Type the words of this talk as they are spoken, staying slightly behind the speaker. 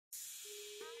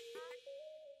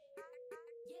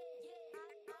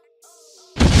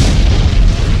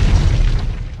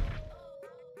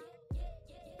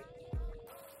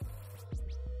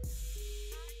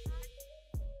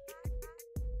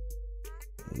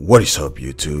What is up,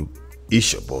 YouTube?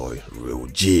 It's your boy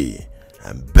RealGee.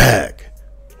 I'm back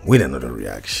with another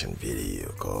reaction video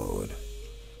called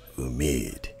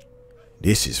Umeed.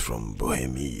 This is from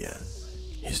BOHEMIA,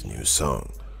 his new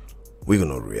song. We're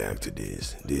gonna react to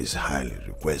this. This is highly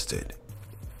requested.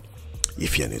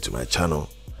 If you're new to my channel,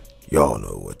 y'all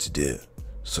know what to do.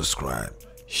 Subscribe,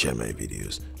 share my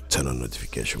videos, turn on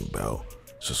notification bell,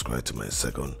 subscribe to my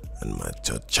second and my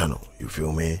third channel. You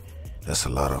feel me? There's a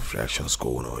lot of reactions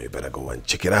going on. You better go and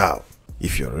check it out.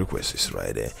 If your request is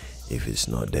right there, if it's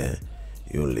not there,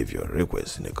 you leave your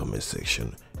request in the comment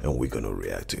section and we're gonna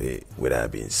react to it. With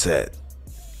that being said,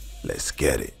 let's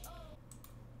get it.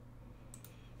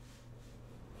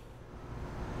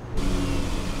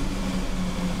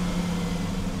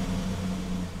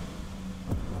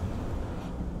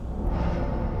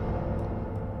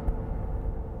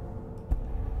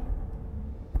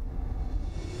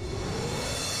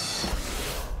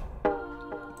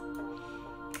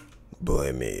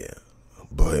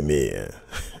 BOHEMIA.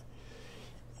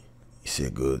 He's a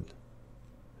good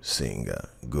singer,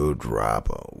 good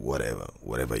rapper,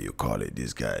 whatever you call it.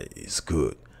 This guy is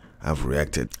good. I've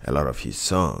reacted a lot of his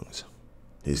songs.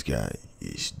 This guy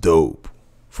is dope,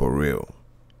 for real.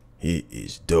 He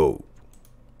is dope,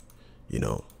 you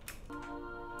know.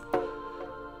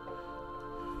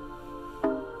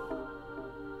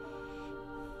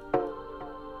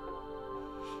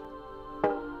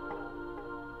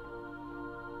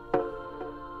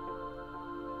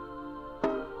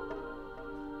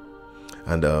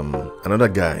 And another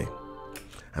guy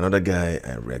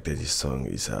I reacted his song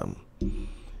is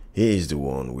he is the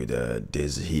one with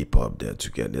this hip hop there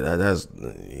together. That's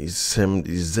his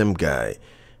same guy.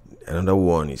 Another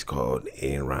one is called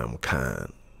Imran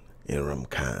Khan.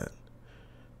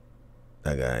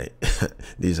 That guy.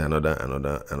 This is another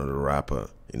rapper.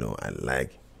 You know, I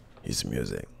like his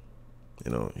music.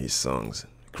 You know, his songs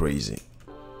crazy.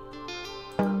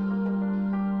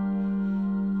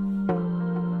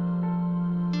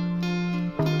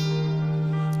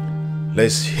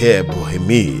 Let's hear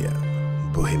BOHEMIA.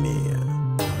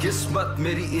 किस्मत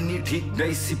मेरी इन्हीं ठीक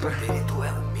नहीं सी पर तेरी तो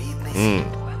है उम्मीद नहीं सी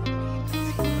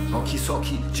औखी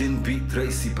सौखी जिन बीत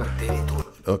रही सी पर तेरी तो.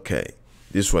 Okay,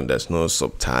 this one there's no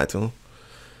subtitle,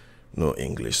 no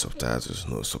English subtitles,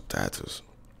 no subtitles,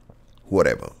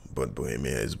 whatever. But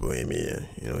BOHEMIA is BOHEMIA.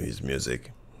 You know, his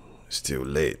music still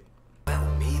late.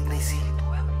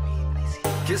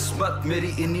 किस्मत मेरी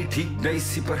इन्हीं ठीक नहीं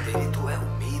सी पर तेरी तो है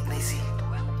उम्मीद नहीं सी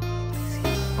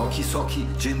औखी सौखी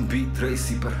जिन बीत रही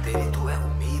सी पर तेरी तो है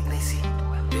उम्मीद नहीं सी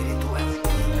तेरी तो है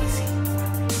उम्मीद नहीं सी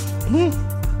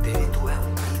तेरी तो है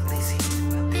उम्मीद नहीं सी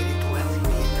तेरी तो है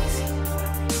उम्मीद नहीं सी.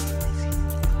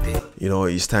 You know,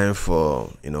 it's time for,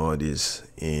 you know, all these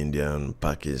Indian,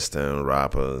 Pakistan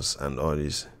rappers and all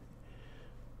these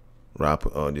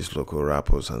local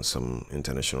rappers and some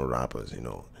international rappers. You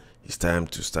know, it's time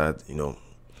to start, you know,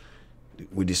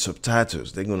 with the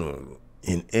subtitles. They're gonna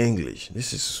in English.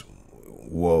 This is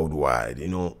worldwide, you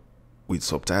know, with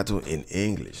subtitle in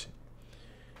English.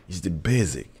 It's the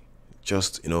basic.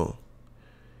 Just, you know,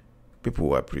 people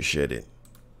will appreciate it,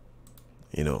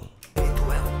 you know.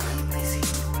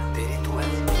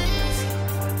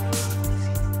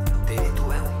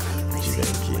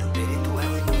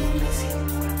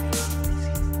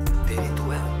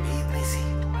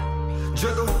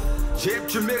 जेब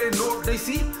च मेरे note नहीं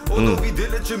सी उदों भी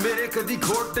दिल च मेरे कदी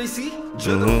खोट नहीं सी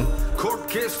जदों खोट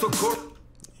केस तो खोट.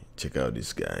 Check out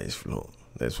this guy's flow.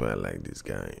 That's why I like this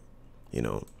guy. You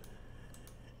know,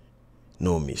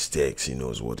 no mistakes. He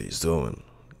knows what he's doing.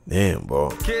 Damn, bro.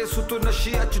 Case तो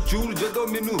नशिया च चूर जदों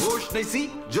मैनू होश नहीं सी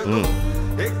जदों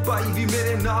एक भाई भी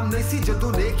मेरे नाम नहीं सी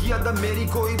जदों नेकियां दा मेरी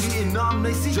कोई भी इनाम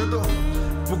नहीं सी जदों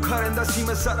भुखा रहंदा सी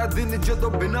मैं सारा दिन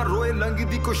जदों बिना रोए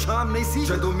लंघदी को शाम नहीं सी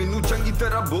जदों मैनू चंगी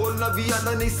तरह बोलना भी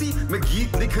आंदा नहीं सी मैं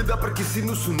गीत लिखदा पर किसी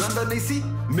नू सुनांदा नहीं सी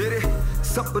मेरे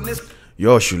सपने.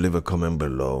 Y'all should leave a comment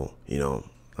below. You know,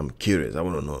 I'm curious. I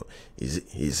want to know,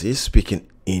 is he speaking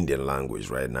Indian language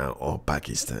right now or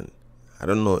Pakistan? I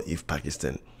don't know if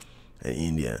Pakistan and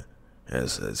India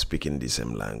is speaking the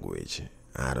same language.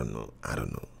 I don't know.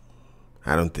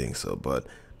 I don't think so, but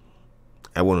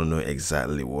I want to know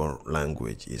exactly what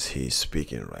language is he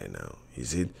speaking right now.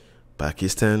 Is it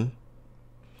Pakistan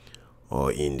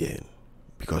or Indian?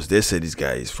 Because they say this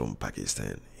guy is from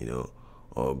Pakistan, you know,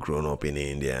 or grown up in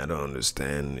India. I don't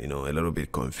understand, you know, a little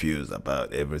bit confused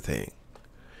about everything.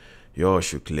 Y'all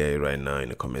should clear it right now in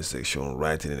the comment section.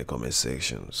 Write it in the comment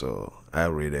section so I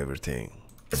read everything.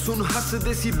 सुन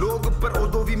हसदे सी लोग पर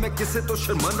उदों भी मैं किसे तो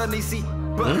शर्मांदा नहीं सी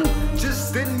पर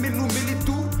जिस दिन मैनू मिली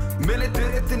तू मैंने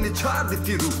तेरे ते निछाड़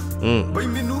दित्ती रू बई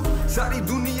मैनू सारी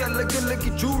दुनिया लगे लगी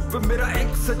झूठ पे मेरा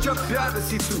एक सच्चा प्यार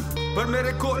सी तू पर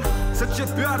मेरे कोल सच्चे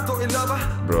प्यार तो इलावा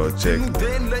bro check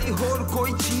देन लई होर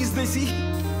कोई चीज नहीं सी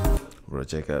bro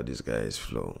check out this guy's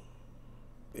flow.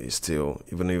 It's still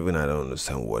even I don't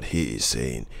understand what he is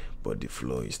saying, but the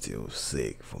flow is still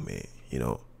sick for me, you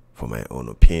know, for my own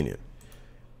opinion.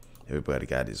 Everybody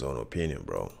got his own opinion,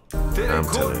 bro. I'm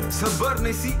telling you. सबर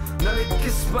नहीं सी नाले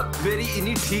किस्मत मेरी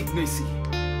इन्हीं ठीक नहीं सी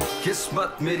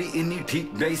किस्मत मेरी इन्हीं ठीक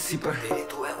नहीं सी पर तेरी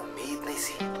तो है उम्मीद नहीं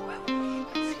सी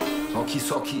औखी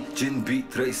सौखी जिन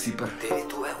बीत रही सी पर तेरी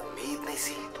तो है उम्मीद नहीं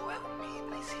सी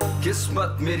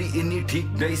किस्मत मेरी इन्हीं ठीक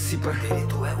नहीं सी पर तेरी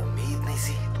तो है उम्मीद नहीं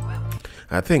सी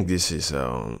I think this is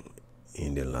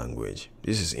Indian language.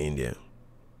 This is Indian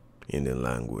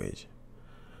language.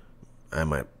 I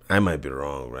might be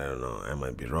wrong. I don't know. I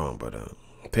might be wrong, but I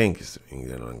think it's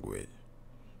Indian language.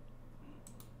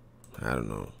 I don't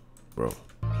know, bro.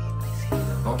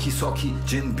 औखी सौखी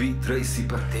जिन बीत रही सी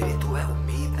पर तेरी तो है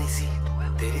उम्मीद नहीं सी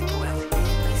तेरी तो है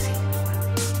उम्मीद नहीं सी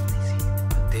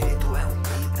तेरी तो है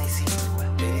उम्मीद नहीं सी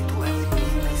तेरी तो है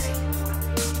उम्मीद नहीं सी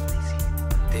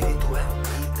तेरी तो है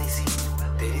उम्मीद नहीं सी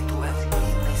तेरी तो है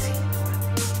उम्मीद नहीं सी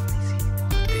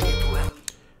तेरी तो है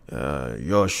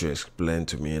Y'all should explain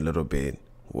to me a little bit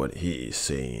what he is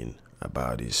saying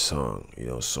about his song. You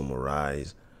know,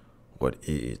 summarize what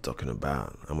he is talking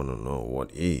about. I want to know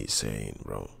what he is saying,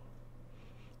 bro,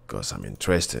 because I'm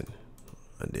interested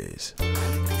in this.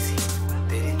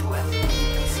 तेरी तो है उम्मीद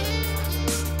नहीं सी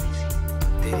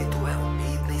तेरी तो है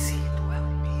उम्मीद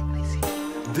नहीं सी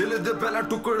दिल दे पहला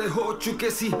टुकड़े हो चुके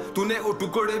सी तूने ओ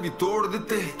टुकड़े भी तोड़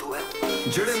दिते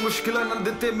जड़े मुश्किलां ना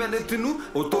दिते मैंने तेनू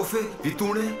ओ तोहफे भी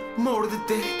तूने मोड़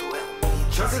दिते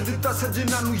छड़ दिता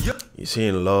सजना नु Is he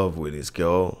in love with his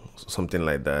girl, something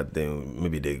like that? Then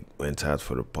maybe they went out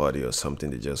for a party or something.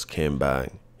 They just came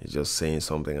back. He's just saying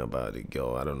something about the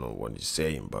girl. I don't know what he's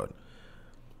saying, but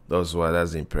that's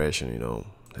the impression, you know.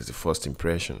 That's the first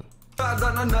impression. I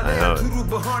heard.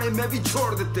 बहाने मैं भी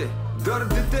छोड़ देते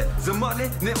दर्द देते ज़माने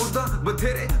ने उदा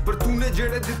बथेरे पर तूने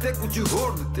जेड़े देते कुछ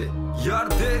होड़ देते यार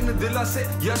देन दिला से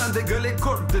यारां दे गले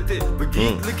घोट देते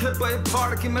गीत लिखे पे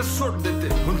फाड़ के मैं सुट देते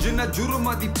हुन जिन्ना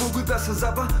जुर्मां दी भुगता सज़ा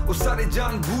ओ सारे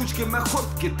जानबूझ के मैं खुद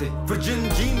कीते फिर जिन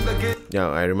जीन लगे. Yeah,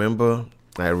 I remember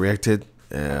I reacted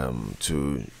to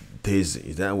Daisy.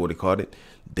 Is that what they called it?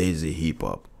 Daisy Hip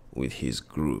Hop with his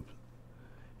group.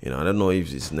 You know, I don't know if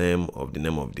the name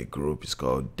of the group is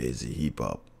called Daisy Hip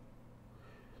Hop.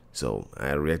 So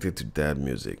I reacted to that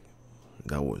music.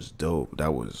 That was dope.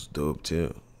 That was dope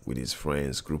too. With his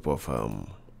friends, group of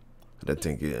I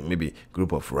think maybe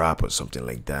group of rap or something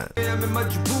like that.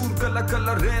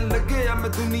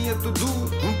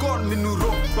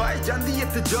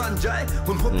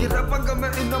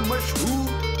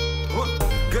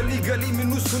 गली गली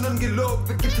मेनू सुननगे लोग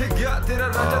वे किथे गया तेरा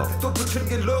राजा ते तो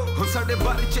पुछणगे लोग हुन साडे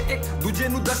बारे च एक दूजे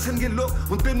नु दसणगे लोग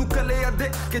हुन तेनू कले आ दे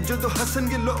के जदों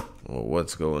हसणगे लोग.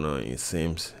 What's going on? It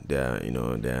seems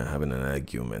they're having an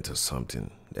argument or something.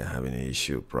 They're having an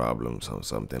issue, problems or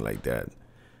something like that.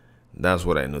 That's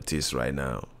what I noticed right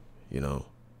now, you know.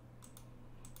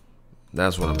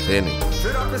 That's what I'm feeling.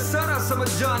 फिर आपे सारा समझ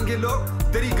जाणगे लोग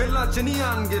तेरी गल्लां च नहीं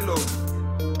आणगे लोग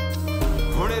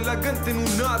होने लगन तेनू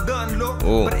नादान लोग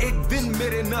पर एक दिन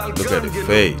मेरे नाल गाणगे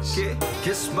लोग के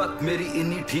किस्मत मेरी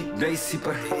इन्नी ठीक नहीं सी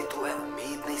पर तेरी तो है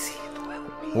उम्मीद नहीं सी.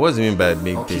 What does he mean by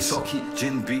big this?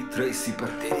 जिन बीत रही सी पर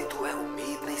तेरी तो है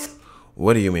उम्मीद नहीं सी.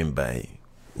 What do you mean by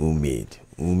Umeed?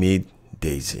 Umeed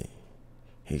Daisy.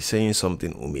 He's saying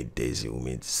something Umeed Daisy,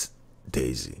 Umeed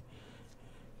Daisy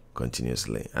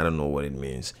continuously. I don't know what it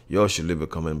means. Y'all should leave a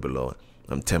comment below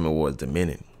and tell me what's the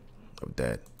meaning of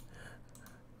that.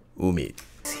 Umeed.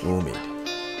 Umeed.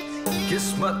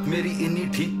 किस्मत मेरी इन्नी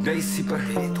ठीक नहीं सी पर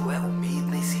तेरी तो है उम्मीद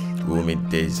नहीं सी. Umeed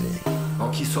Daisy.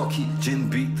 औखी सौखी जिन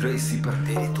बीत रही सी पर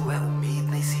तेरी तो है उम्मीद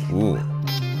नहीं सी.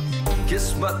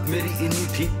 किस्मत मेरी इन्नी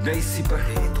ठीक नहीं सी पर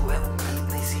तेरी तो है उम्मीद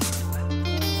नहीं सी.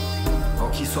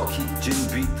 औखी सौखी जिन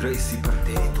बीत रही सी पर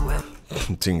तेरी तो है.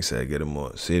 Things are getting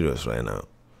more serious right now.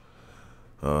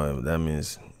 That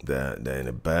means they're in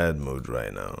a bad mood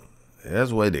right now.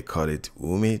 That's why they call it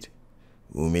Umeed.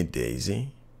 Umeed Daisy.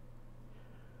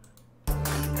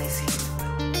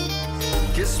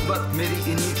 किस्मत मेरी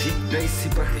इन्नी ठीक नहीं सी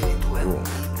पर तेरी तो है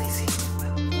उम्मीद नहीं सी.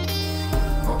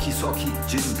 औखी सौखी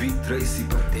जिन बीत रही सी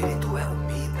पर तेरी तो है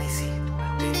उम्मीद नहीं सी.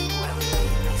 तेरी तो है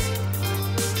उम्मीद नहीं सी.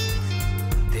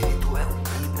 तेरी तो है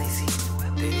उम्मीद नहीं सी.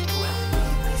 तेरी तो है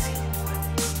उम्मीद नहीं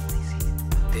सी.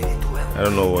 तेरी तो है. I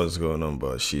don't know what's going on,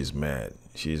 but she's mad.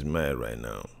 She's mad right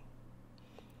now.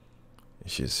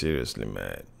 She's seriously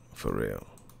mad, for real.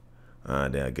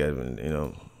 They are getting, you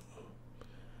know,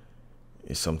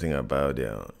 it's something about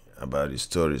about the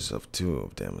stories of two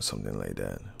of them or something like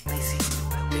that.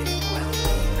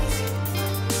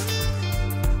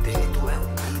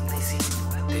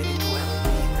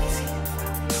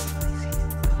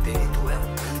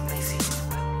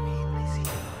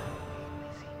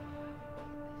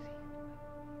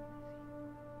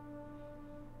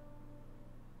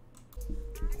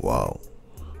 Wow,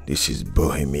 this is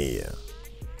BOHEMIA.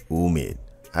 Umeed.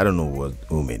 I don't know what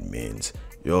Umeed means.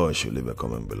 You all should leave a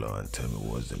comment below and tell me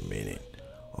what's the meaning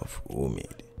of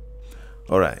Umeed.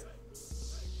 Alright,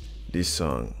 this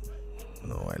song,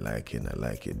 I like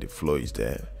it. The flow is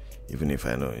there. Even if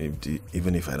I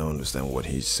don't understand what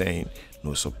he's saying,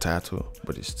 no subtitle,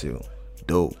 but it's still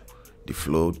dope. The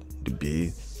flow, the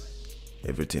beat,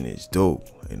 everything is dope.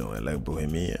 I like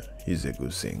BOHEMIA. He's a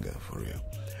good singer for real.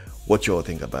 What you all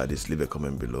think about this, leave a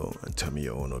comment below and tell me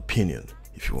your own opinion.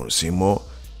 If you want to see more,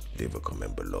 leave a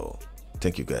comment below.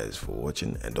 Thank you guys for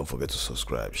watching, and don't forget to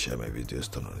subscribe, share my videos,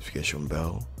 turn on notification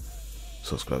bell,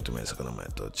 subscribe to my second and my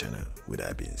third channel. With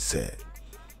that being said,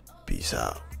 peace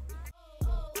out.